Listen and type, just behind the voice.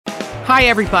Hi,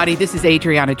 everybody. This is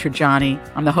Adriana Trajani.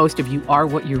 I'm the host of You Are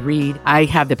What You Read. I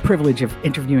have the privilege of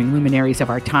interviewing luminaries of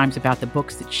our times about the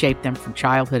books that shaped them from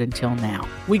childhood until now.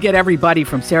 We get everybody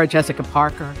from Sarah Jessica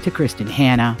Parker to Kristen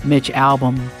Hanna, Mitch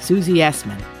Albom, Susie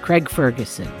Essman, Craig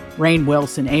Ferguson, Rainn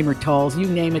Wilson, Amor Tolls, you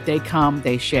name it, they come,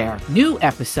 they share. New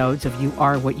episodes of You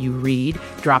Are What You Read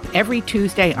drop every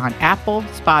Tuesday on Apple,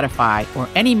 Spotify, or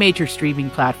any major streaming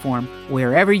platform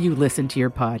wherever you listen to your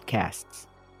podcasts.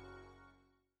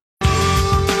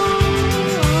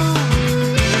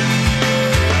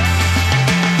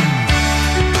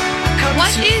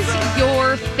 What is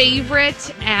your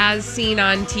favorite as seen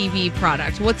on TV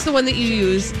product? What's the one that you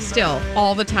use still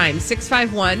all the time?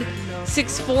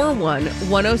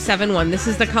 651-641-1071. This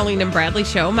is the Colleen and Bradley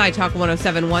Show, My Talk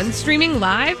 1071, streaming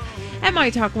live at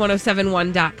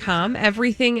mytalk1071.com.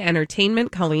 Everything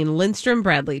entertainment. Colleen Lindstrom,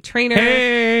 Bradley Trainer.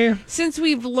 Hey! Since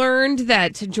we've learned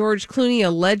that George Clooney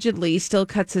allegedly still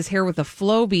cuts his hair with a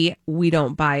Flowbee, we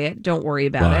don't buy it. Don't worry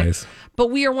about it. But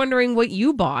we are wondering what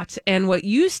you bought and what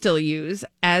you still use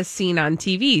as seen on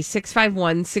TV.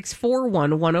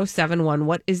 651-641-1071.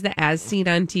 What is the as seen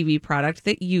on TV product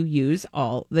that you use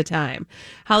all the time?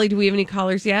 Holly, do we have any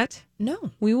callers yet?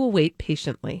 No. We will wait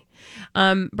patiently.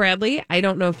 Bradley, I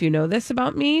don't know if you know this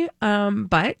about me,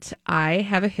 but I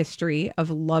have a history of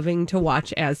loving to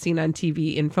watch as seen on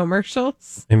TV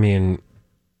infomercials. I mean,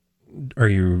 are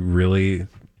you really,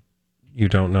 you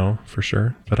don't know for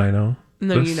sure that I know?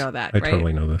 No, this? you know that, I right?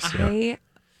 totally know this, yeah.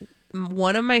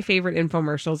 One of my favorite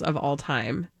infomercials of all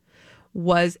time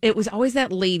was always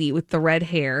that lady with the red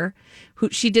hair who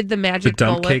she did the magic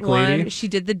dump bullet cake one. lady? She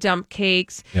did the dump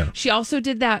cakes. Yeah. She also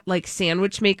did that like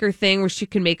sandwich maker thing where she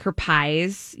could make her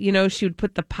pies. You know, she would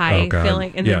put the pie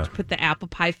filling and then put the apple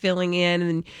pie filling in, and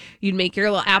then you'd make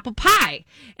your little apple pie.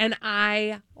 And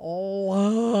I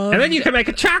loved And then you can make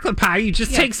a chocolate pie. You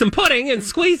just take some pudding and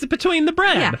squeeze it between the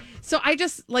bread. Yeah. So I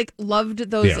just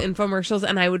loved those infomercials,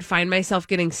 and I would find myself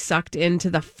getting sucked into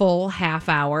the full half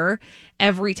hour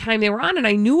every time they were on, and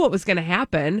I knew what was going to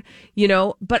happen,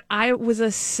 but I was a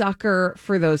sucker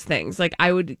for those things. Like,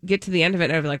 I would get to the end of it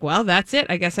and I'd be like, well, that's it.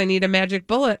 I guess I need a magic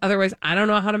bullet. Otherwise, I don't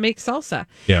know how to make salsa.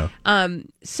 Yeah.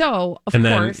 So of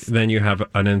course. Then you have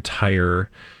an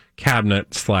entire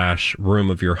cabinet /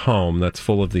 room of your home that's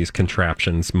full of these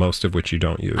contraptions, most of which you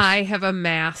don't use. I have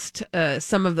amassed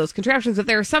some of those contraptions, but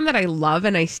there are some that I love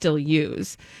and I still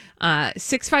use.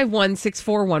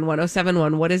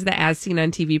 651-641-1071. What is the as seen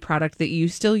on TV product that you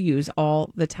still use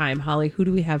all the time? Holly, who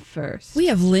do we have first? We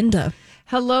have Linda.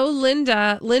 Hello,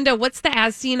 Linda. Linda, what's the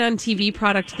as seen on TV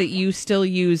product that you still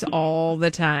use all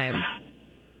the time?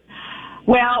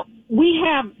 Well, we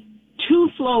have 2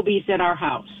 Flowbees at our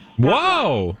house.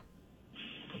 Whoa!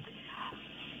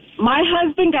 My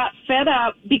husband got fed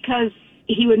up because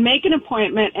he would make an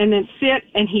appointment and then sit,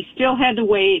 and he still had to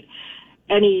wait,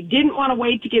 and he didn't want to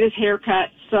wait to get his hair cut.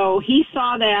 So he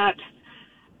saw that.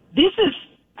 This is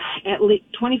at least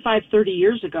 25, 30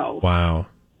 years ago. Wow.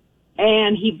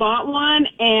 And he bought one,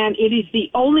 and it is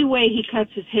the only way he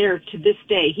cuts his hair to this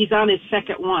day. He's on his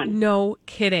second one. No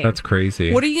kidding. That's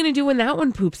crazy. What are you going to do when that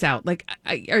one poops out? Like,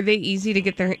 are they easy to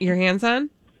get your hands on?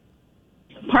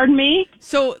 Pardon me?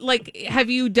 So,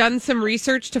 have you done some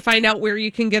research to find out where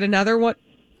you can get another one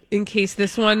in case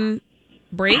this one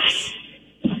breaks?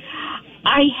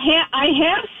 I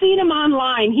have seen him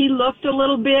online. He looked a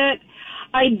little bit.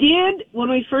 I did,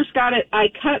 when we first got it, I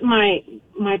cut my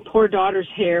poor daughter's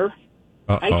hair.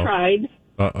 I tried.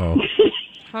 Uh-oh.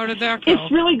 How did that go?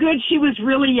 It's really good. She was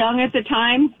really young at the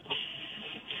time,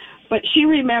 but she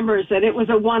remembers that it was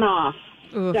a one-off.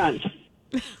 Oof. Done.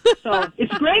 So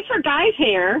it's great for guys'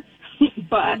 hair,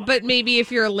 but maybe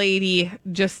if you're a lady,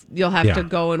 you'll have to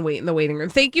go and wait in the waiting room.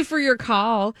 Thank you for your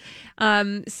call.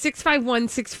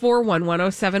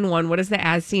 651-641-1071. What is the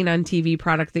as seen on TV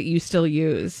product that you still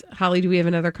use? Holly, do we have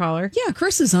another caller? Yeah,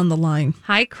 Chris is on the line.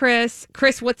 Hi, Chris.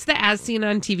 Chris, what's the as seen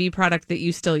on TV product that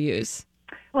you still use?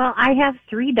 Well, I have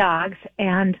 3 dogs,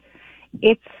 and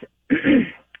it's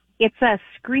it's a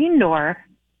screen door.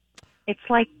 It's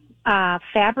like a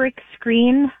fabric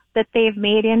screen that they've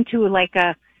made into like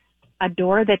a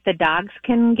door that the dogs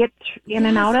can get in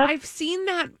and out of. I've seen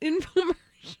that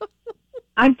infomercial.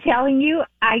 I'm telling you,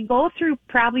 I go through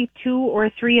probably 2 or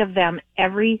 3 of them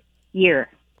every year.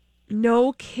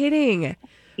 No kidding.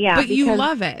 Yeah. But you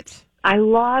love it. I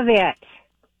love it.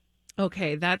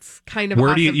 Okay, that's kind of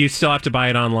Where awesome. do you still have to buy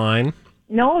it online?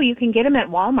 No, you can get them at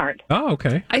Walmart. Oh,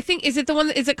 okay. I think, is it the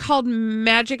one, is it called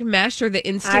Magic Mesh or the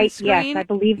Instant Screen? Yes, I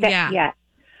believe that, yeah.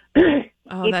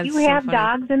 If you have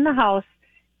dogs in the house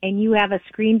and you have a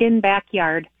screened-in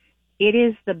backyard, it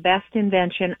is the best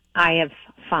invention I have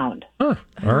found. Huh.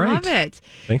 All right. Love it.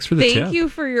 Thanks for the tip. Thank you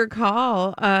for your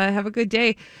call. Have a good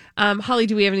day. Holly,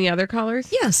 do we have any other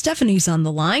callers? Yeah, Stephanie's on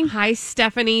the line. Hi,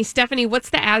 Stephanie. Stephanie,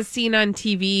 what's the as seen on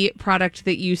TV product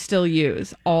that you still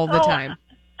use all the time?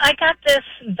 I got this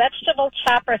vegetable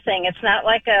chopper thing. It's not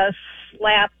like a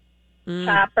slap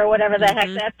chop or whatever the heck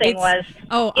that thing was.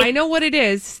 Oh, I know what it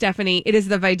is, Stephanie. It is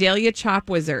the Vidalia Chop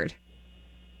Wizard.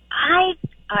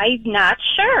 I'm not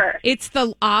sure. It's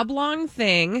the oblong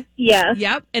thing. Yes.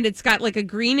 Yep. And it's got like a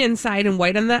green inside and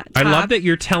white on the top. I love that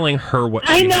you're telling her what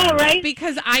I she know, has. right?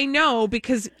 Because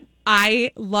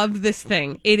I love this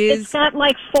thing. It's got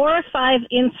like 4 or 5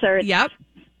 inserts Yep.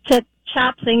 to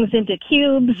chop things into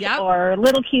cubes or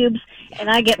little cubes. And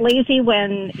I get lazy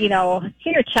when,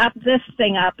 here, chop this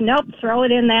thing up. Nope, throw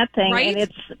it in that thing. Right? And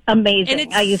it's amazing. And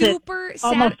it's I use it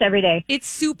almost every day. It's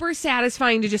super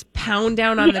satisfying to just pound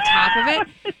down on the top of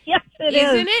it. Yes, it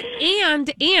is. Isn't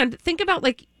it? And think about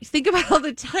all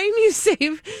the time you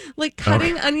save, like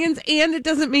cutting onions, and it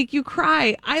doesn't make you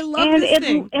cry. I love this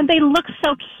thing. And they look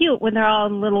so cute when they're all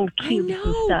in little cubes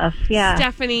and stuff. Yeah.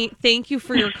 Stephanie, thank you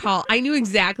for your call. I knew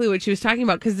exactly what she was talking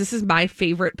about because this is my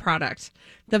favorite product.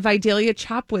 The Vidalia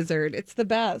Chop Wizard. It's the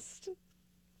best.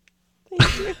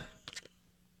 Thank you.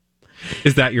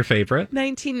 Is that your favorite?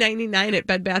 $19.99 at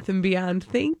Bed Bath & Beyond.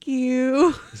 Thank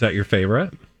you. Is that your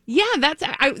favorite? Yeah,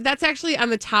 that's actually on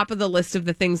the top of the list of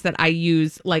the things that I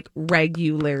use like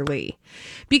regularly,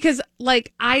 because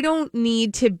like I don't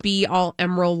need to be all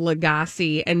Emerald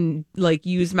Lagasse and like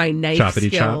use my knife Choppity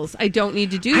skills. chop. I don't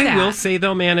need to do that. I will say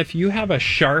though, man, if you have a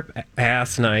sharp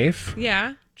ass knife,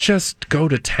 yeah, just go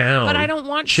to town. but I don't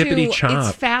want Chippity to. chop.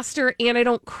 It's faster and I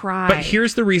don't cry. But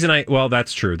here's the reason well,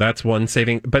 that's true. That's one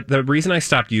saving. But the reason I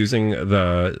stopped using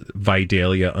the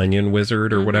Vidalia Onion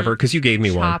Wizard or whatever, because you gave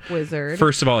me Chop one. Wizard.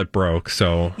 First of all, it broke.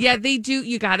 So yeah, they do.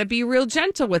 You got to be real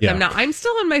gentle with Yeah. them. Now I'm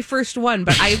still on my first one,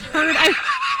 but I've heard.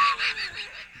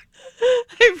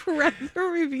 I've read the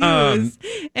reviews,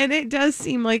 and it does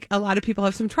seem like a lot of people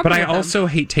have some trouble. But I with them. also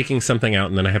hate taking something out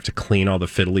and then I have to clean all the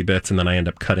fiddly bits and then I end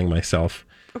up cutting myself.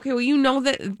 Okay, well, you know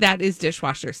that is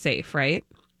dishwasher safe, right?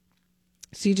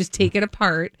 So you just take it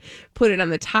apart, put it on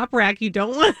the top rack. You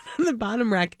don't want it on the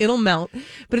bottom rack; it'll melt.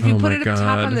 But if you put it up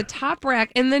top on the top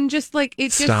rack, and then just like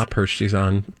it, Stop her, she's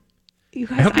on. You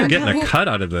guys, I hope you're getting a cut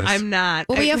out of this. I'm not.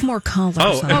 Well, we have more callers.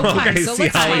 Okay. So See,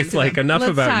 let's Holly's talk. like, enough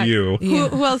Let's about talk. you.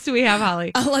 Who else do we have,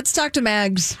 Holly? Let's talk to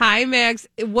Mags. Hi, Mags.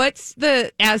 What's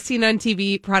the as seen on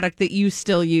TV product that you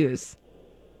still use,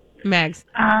 Mags?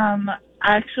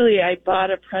 Actually, I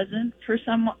bought a present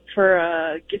for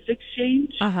a gift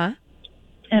exchange, Uh-huh.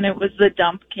 and it was the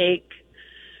Dump Cake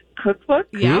cookbook.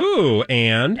 Yeah. Ooh,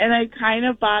 and I kind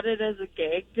of bought it as a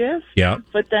gag gift. yeah.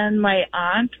 But then my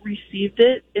aunt received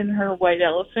it in her white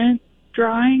elephant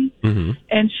drawing, Mm-hmm.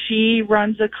 and she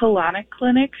runs a colonic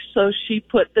clinic, so she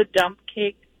put the Dump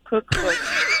Cake cookbook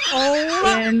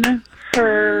in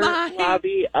her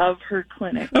lobby of her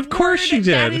clinic. Of course she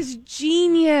did. That is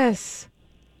genius.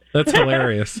 That's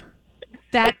hilarious.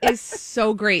 That is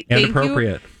so great. And Thank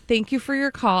appropriate. you. Thank you for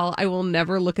your call. I will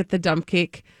never look at the Dump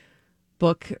Cake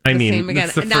book the I mean, same again.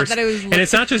 it's the Not first, that I was and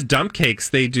it's not just dump cakes;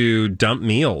 they do dump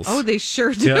meals. Oh, they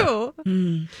sure do.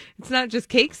 It's not just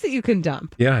cakes that you can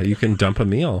dump yeah, you can dump a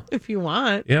meal. if you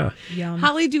want. Yeah,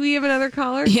 Holly, do we have another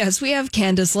caller? Yes, we have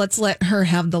Candace. Let's let her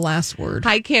have the last word.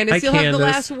 Hi, Candace. Hi, You'll have the Candace.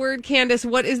 last word. Candace,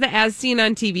 what is the as seen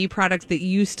on TV product that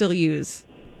you still use?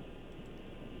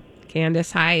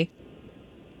 Candace, hi.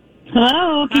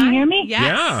 Hello, can you hear me? Yes.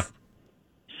 Yeah.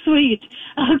 Sweet.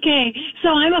 Okay, so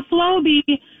I'm a Flowbee.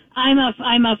 I'm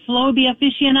a Flowbee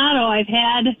aficionado.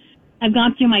 I've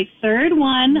gone through my third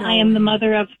one. I am the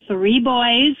mother of 3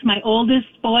 boys. My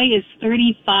oldest boy is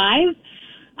 35.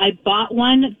 I bought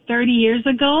one 30 years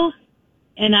ago,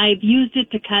 and I've used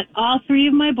it to cut all 3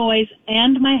 of my boys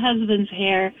and my husband's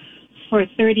hair for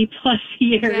 30 plus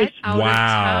years. Get out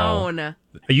Wow. of town.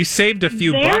 You saved a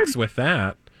few They're- bucks with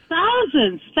that.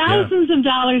 Thousands of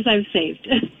dollars I've saved.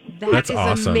 That's That is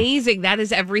awesome. amazing. That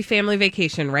is every family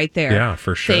vacation right there. Yeah,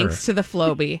 for sure. Thanks to the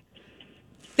Flowbee.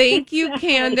 Thank you,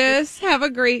 Candace. Have a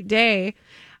great day.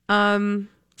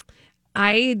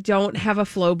 I don't have a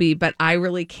Flowbee, but I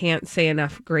really can't say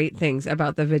enough great things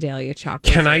about the Vidalia Chop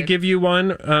Wizard. Can I give you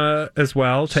one as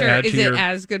well to Sure. add Is to your? it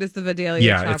as good as the Vidalia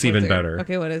Yeah, Chop it's even Wizard? better.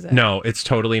 Okay, what is it? No, it's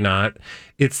totally not.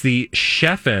 It's the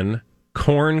Chefin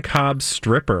corn cob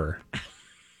stripper.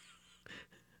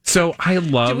 So I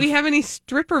love. Do we have any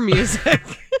stripper music?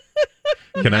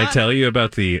 Can I tell you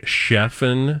about the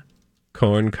Chefin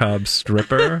corn cob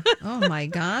stripper? Oh my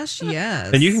gosh, yes.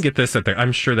 And you can get this at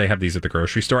I'm sure they have these at the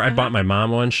grocery store. I bought my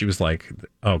mom one. She was like,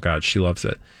 oh God, she loves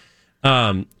it.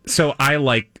 So I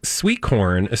like sweet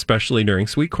corn, especially during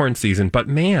sweet corn season. But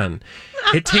man,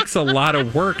 it takes a lot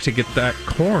of work to get that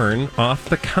corn off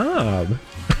the cob.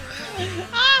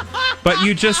 But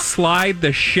you just slide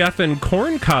the chef and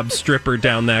corn cob stripper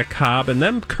down that cob, and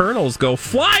them kernels go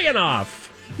flying off.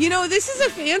 You know, this is a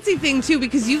fancy thing, too,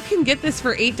 because you can get this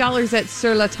for $8 at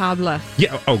Sur La Table.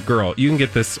 Yeah. Oh, girl, you can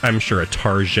get this, I'm sure, at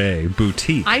Target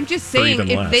Boutique. I'm just saying,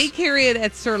 if they carry it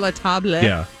at Sur La Table...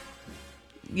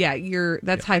 Yeah,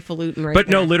 that's highfalutin right But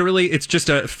there. no, literally, it's just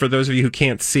for those of you who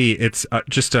can't see, it's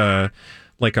just a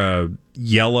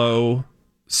yellow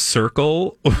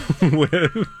circle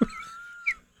with...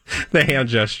 the hand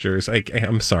gestures.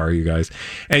 I'm sorry, you guys.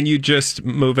 And you just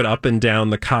move it up and down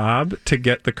the cob to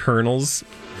get the kernels.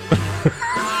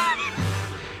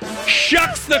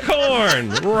 Shucks the corn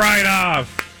right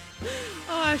off.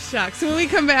 Oh, shucks. When we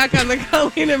come back on the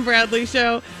Colleen and Bradley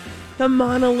show, the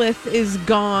monolith is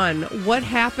gone. What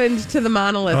happened to the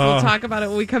monolith? We'll talk about it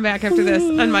when we come back after this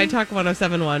on My Talk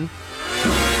 1071.